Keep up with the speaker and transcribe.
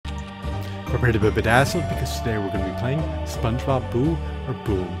Prepare to be bedazzled because today we're going to be playing SpongeBob Boo or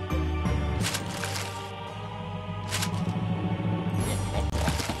Boom.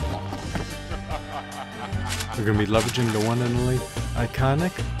 We're going to be leveraging the one and only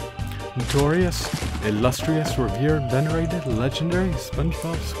iconic, notorious, illustrious, revered, venerated, legendary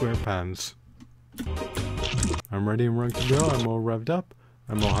SpongeBob SquarePants. I'm ready and ready to go. I'm all revved up.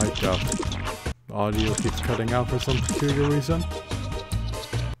 I'm all hyped up. The audio keeps cutting out for some peculiar reason.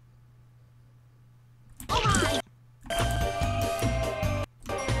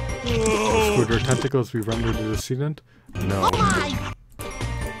 Squidward tentacles be rendered decedent? No.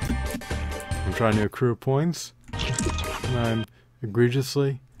 I'm trying to accrue points, and I'm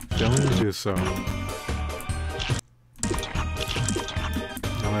egregiously failing to do so.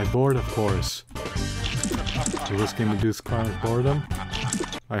 Am I bored? Of course. Will this game induce chronic boredom?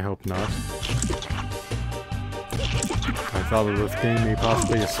 I hope not. I thought that this game may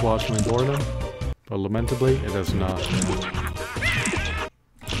possibly assuage my boredom, but lamentably it has not.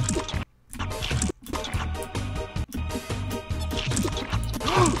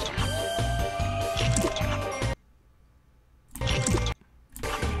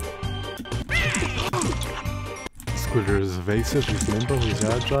 Squidward is evasive, he's nimble, he's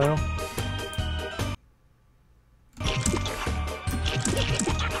agile.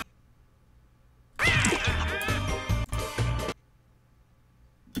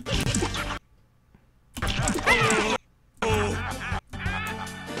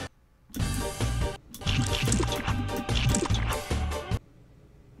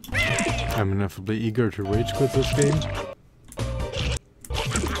 I'm ineffably eager to rage quit this game.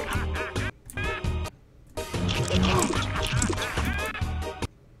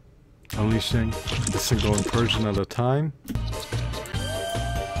 Unleashing a single incursion at a time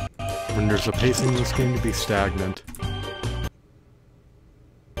renders the pacing of this game to be stagnant.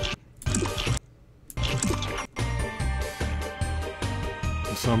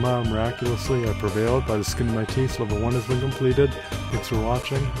 And somehow, miraculously, I prevailed by the skin of my teeth. Level 1 has been completed. Thanks for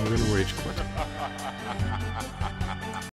watching. I'm gonna rage quit.